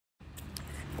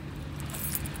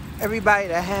Everybody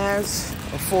that has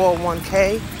a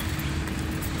 401k,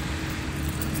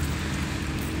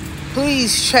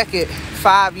 please check it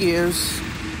 5 years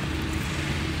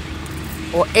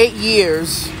or 8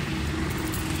 years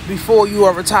before you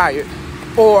are retired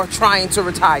or trying to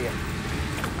retire.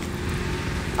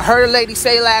 I heard a lady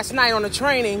say last night on the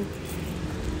training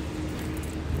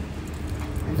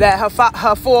that her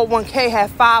 401k had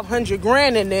 500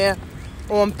 grand in there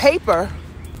on paper,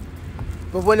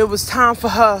 but when it was time for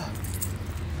her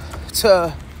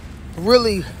to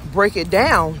really break it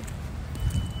down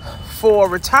for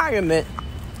retirement,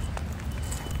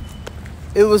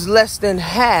 it was less than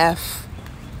half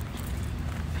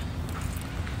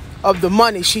of the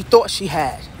money she thought she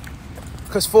had.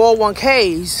 Because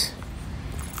 401ks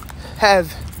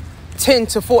have 10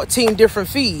 to 14 different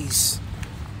fees.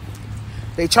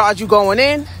 They charge you going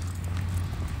in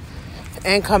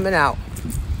and coming out.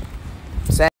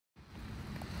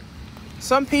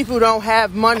 Some people don't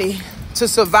have money to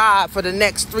survive for the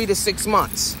next 3 to 6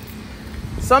 months.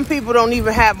 Some people don't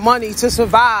even have money to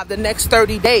survive the next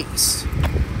 30 days.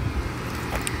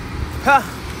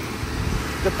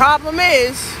 The problem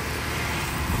is,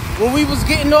 when we was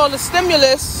getting all the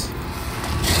stimulus,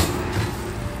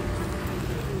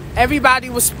 everybody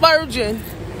was splurging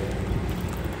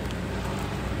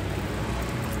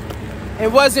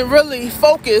and wasn't really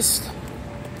focused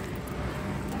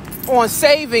on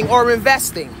saving or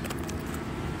investing.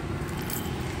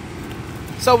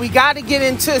 So we got to get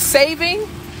into saving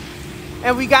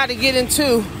and we got to get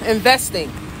into investing.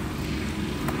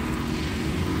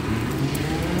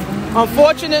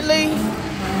 Unfortunately,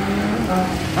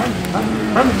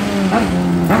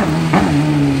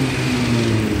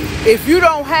 if you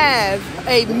don't have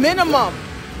a minimum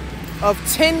of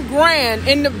 10 grand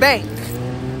in the bank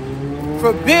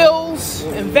for bills,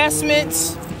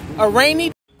 investments, a rainy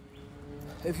day,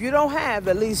 if you don't have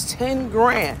at least 10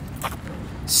 grand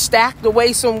stacked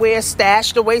away somewhere,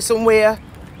 stashed away somewhere,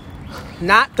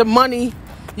 not the money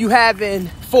you have in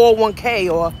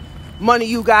 401k or money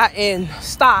you got in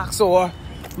stocks or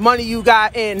money you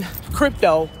got in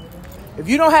crypto, if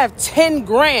you don't have 10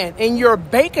 grand in your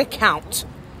bank account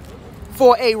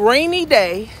for a rainy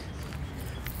day,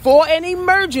 for an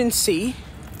emergency,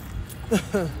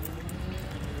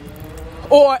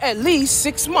 or at least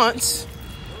 6 months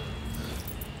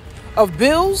of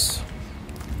bills,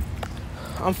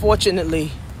 unfortunately,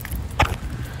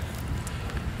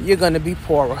 you're going to be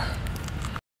poorer.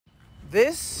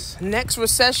 This next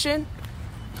recession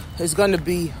is going to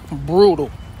be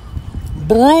brutal.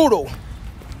 Brutal.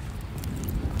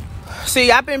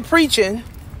 See, I've been preaching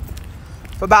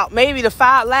for about maybe the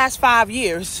last 5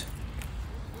 years.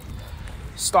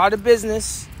 Start a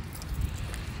business.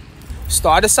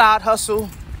 Start a side hustle.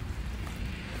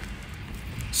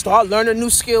 Start learning new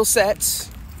skill sets.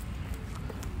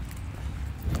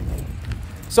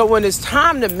 So when it's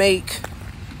time to make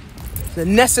the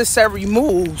necessary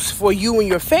moves for you and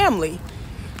your family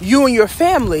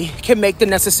can make the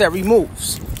necessary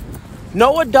moves.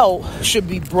 No adult should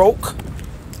be broke.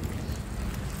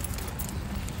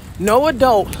 No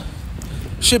adult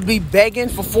should be begging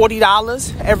for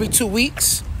 $40 every 2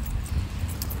 weeks.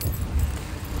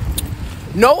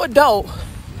 No adult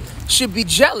should be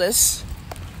jealous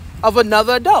of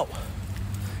another adult.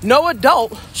 No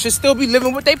adult should still be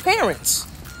living with their parents.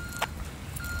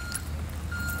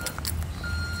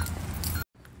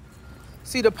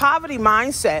 See, the poverty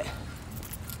mindset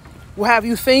will have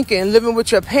you thinking living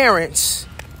with your parents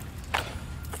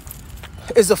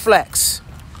is a flex.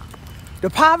 The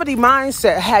poverty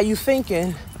mindset had you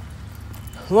thinking,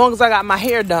 as long as I got my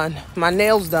hair done, my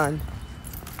nails done,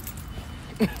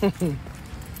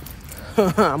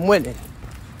 I'm winning.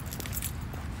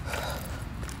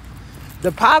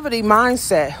 The poverty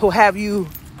mindset will have you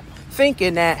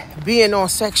thinking that being on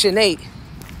Section 8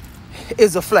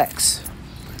 is a flex.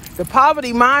 The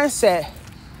poverty mindset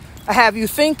will have you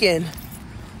thinking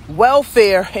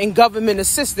welfare and government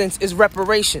assistance is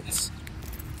reparations.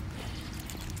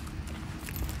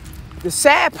 The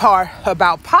sad part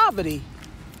about poverty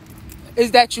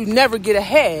is that you never get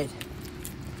ahead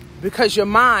because your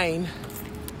mind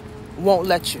won't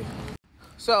let you.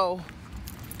 So,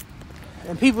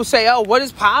 and people say, oh, what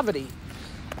is poverty?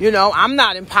 You know, I'm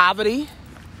not in poverty.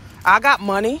 I got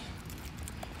money.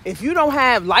 If you don't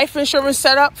have life insurance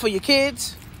set up for your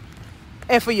kids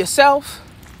and for yourself,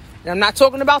 and I'm not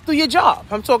talking about through your job.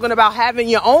 I'm talking about having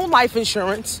your own life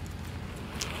insurance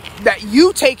that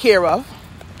you take care of.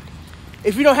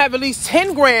 If you don't have at least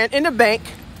 10 grand in the bank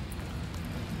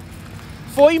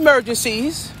for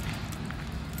emergencies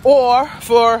or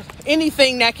for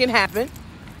anything that can happen,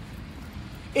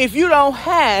 if you don't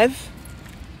have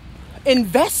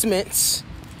investments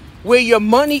where your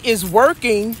money is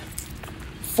working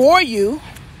for you,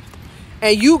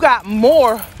 and you got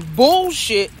more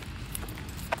bullshit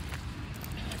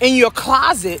in your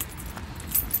closet,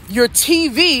 your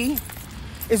TV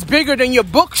is bigger than your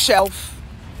bookshelf,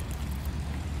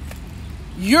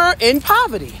 you're in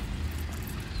poverty.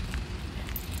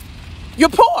 You're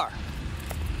poor.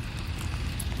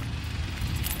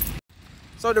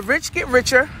 So the rich get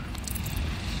richer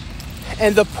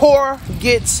and the poor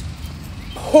gets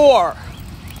poor.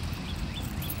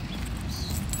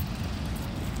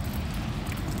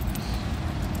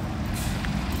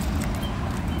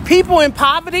 People in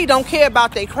poverty don't care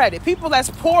about their credit. People that's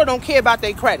poor don't care about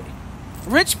their credit.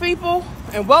 Rich people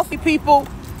and wealthy people,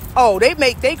 oh, they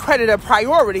make their credit a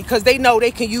priority because they know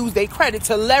they can use their credit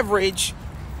to leverage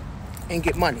and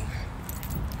get money.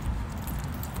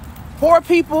 Poor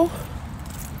people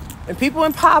and people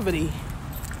in poverty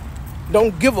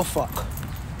don't give a fuck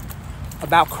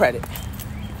about credit.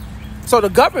 So the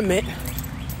government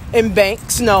and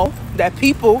banks know that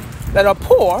people that are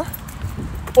poor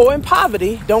or in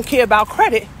poverty don't care about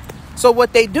credit. So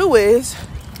what they do is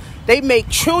they make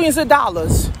trillions of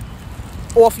dollars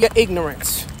off your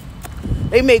ignorance.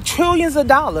 They make trillions of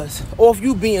dollars off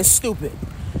you being stupid.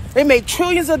 They make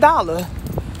trillions of dollars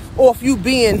off you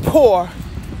being poor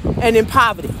and in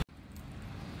poverty.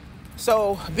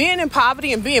 So being in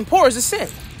poverty and being poor is a sin.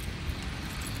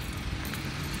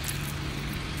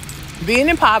 Being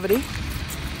in poverty,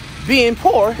 being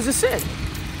poor is a sin.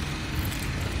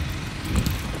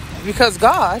 Because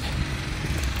God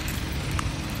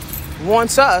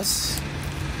wants us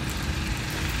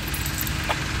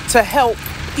to help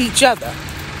each other.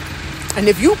 And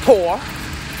if you poor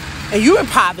and you in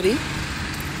poverty,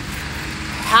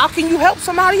 how can you help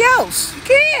somebody else? You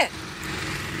can't.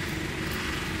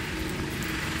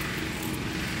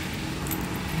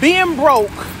 Being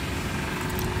broke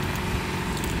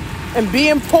and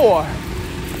being poor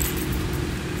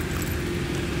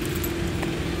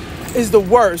is the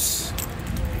worst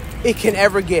it can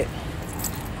ever get.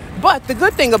 But the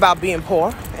good thing about being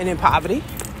poor and in poverty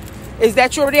is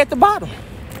that you're already at the bottom.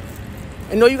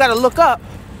 And know you got to look up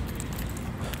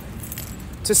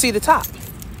to see the top.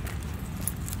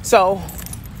 So,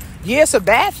 yeah, it's a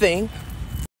bad thing.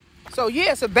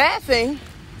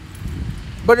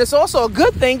 But it's also a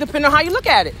good thing depending on how you look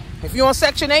at it. If you're on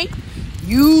Section 8,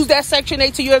 use that Section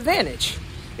 8 to your advantage.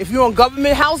 If you're on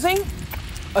government housing,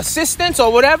 assistance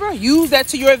or whatever, use that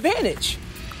to your advantage.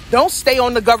 Don't stay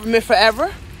on the government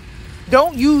forever.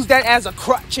 Don't use that as a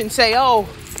crutch and say, oh,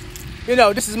 you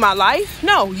know, this is my life.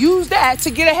 No, use that to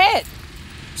get ahead.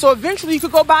 So eventually you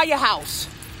could go buy your house.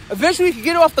 Eventually you could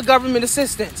get off the government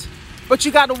assistance. But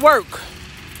you got to work.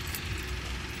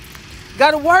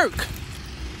 Got to work.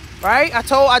 Right?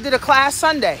 I did a class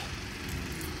Sunday.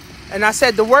 And I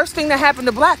said the worst thing that happened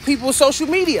to black people is social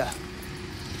media.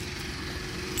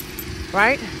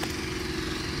 Right?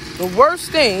 The worst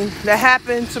thing that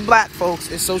happened to black folks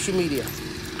is social media.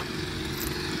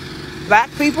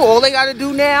 Black people, all they got to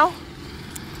do now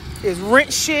is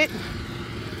rent shit,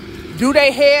 do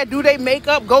their hair, do their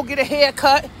makeup, go get a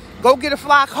haircut, go get a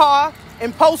fly car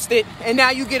and post it. And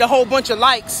now you get a whole bunch of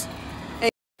likes.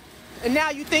 And now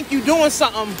you think you're doing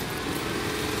something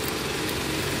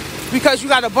because you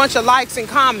got a bunch of likes and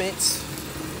comments.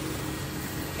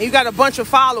 And you got a bunch of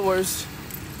followers.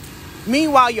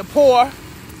 Meanwhile, you're poor.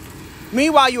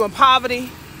 Meanwhile, you're in poverty.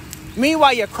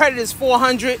 Meanwhile, your credit is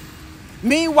 400.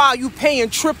 Meanwhile, you paying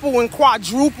triple and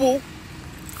quadruple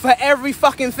for every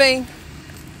fucking thing.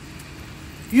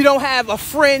 You don't have a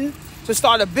friend to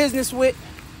start a business with.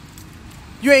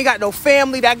 You ain't got no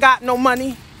family that got no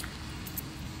money.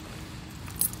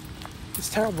 It's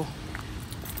terrible.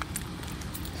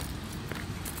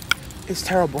 It's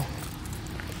terrible.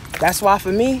 That's why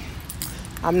for me,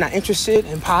 I'm not interested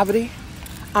in poverty.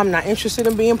 I'm not interested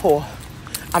in being poor.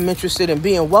 I'm interested in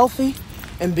being wealthy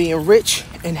and being rich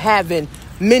and having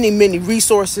many, many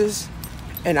resources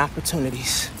and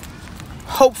opportunities.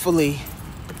 Hopefully,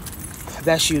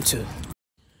 that's you too.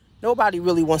 Nobody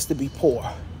really wants to be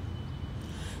poor.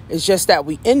 It's just that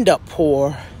we end up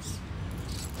poor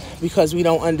because we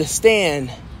don't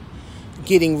understand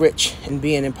getting rich and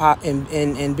being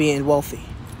and being wealthy.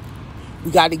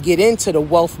 We got to get into the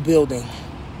wealth building.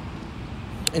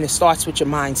 And it starts with your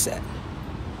mindset.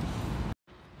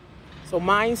 So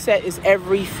mindset is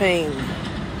everything.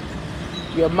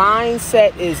 Your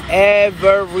mindset is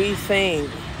everything.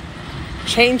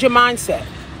 Change your mindset.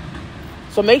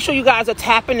 So make sure you guys are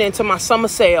tapping into my summer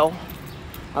sale.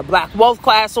 My Black Wealth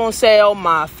class on sale.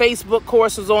 My Facebook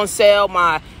course is on sale.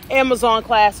 My Amazon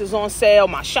class is on sale.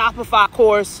 My Shopify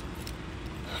course.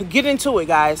 get into it,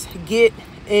 guys. Get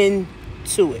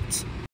into it.